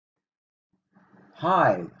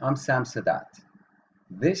Hi, I'm Sam Sadat.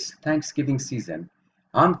 This Thanksgiving season,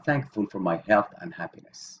 I'm thankful for my health and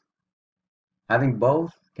happiness. Having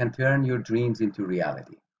both can turn your dreams into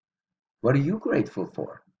reality. What are you grateful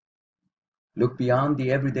for? Look beyond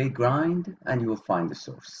the everyday grind and you will find the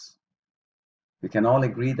source. We can all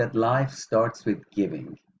agree that life starts with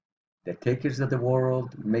giving. The takers of the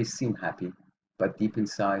world may seem happy, but deep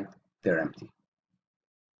inside, they're empty.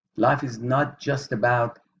 Life is not just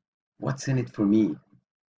about what's in it for me,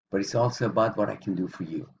 but it's also about what I can do for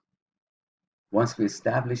you. Once we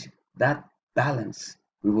establish that balance,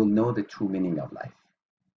 we will know the true meaning of life.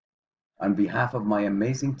 On behalf of my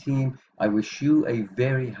amazing team, I wish you a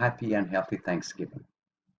very happy and healthy Thanksgiving.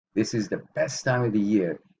 This is the best time of the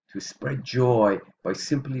year to spread joy by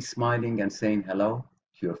simply smiling and saying hello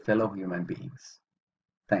to your fellow human beings.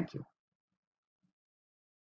 Thank you.